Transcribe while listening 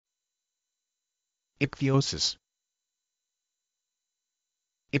Ichthyosis.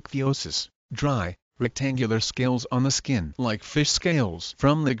 Ichthyosis, dry, rectangular scales on the skin like fish scales.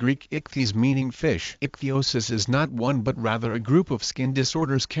 From the Greek ichthys meaning fish. Ichthyosis is not one but rather a group of skin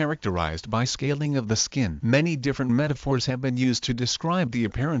disorders characterized by scaling of the skin. Many different metaphors have been used to describe the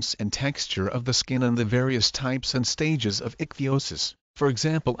appearance and texture of the skin and the various types and stages of ichthyosis. For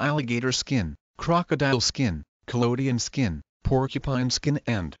example, alligator skin, crocodile skin, collodion skin, porcupine skin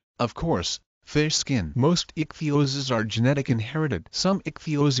and, of course, fish skin. Most ichthyoses are genetic inherited. Some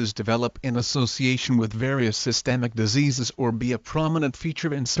ichthyoses develop in association with various systemic diseases or be a prominent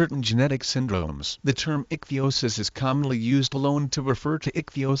feature in certain genetic syndromes. The term ichthyosis is commonly used alone to refer to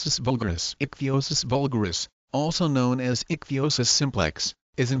Ichthyosis vulgaris. Ichthyosis vulgaris, also known as Ichthyosis simplex,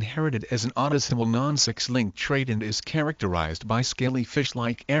 is inherited as an autosomal nonsex-linked trait and is characterized by scaly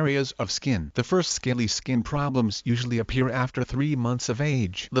fish-like areas of skin. The first scaly skin problems usually appear after 3 months of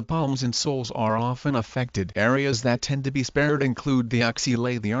age. The palms and soles are often affected. Areas that tend to be spared include the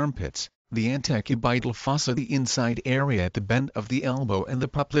axillae, the armpits, the antecubital fossa, the inside area at the bend of the elbow, and the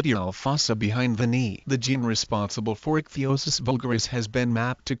popliteal fossa behind the knee. The gene responsible for Ichthyosis vulgaris has been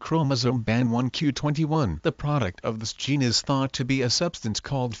mapped to chromosome band 1q21. The product of this gene is thought to be a substance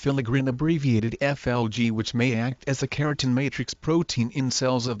called filaggrin, abbreviated FLG, which may act as a keratin matrix protein in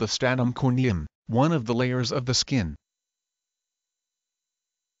cells of the stratum corneum, one of the layers of the skin.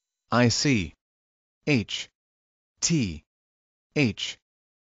 IC H T H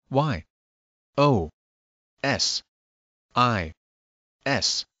Y O S I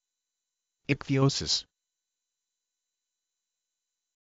S. Ichthyosis.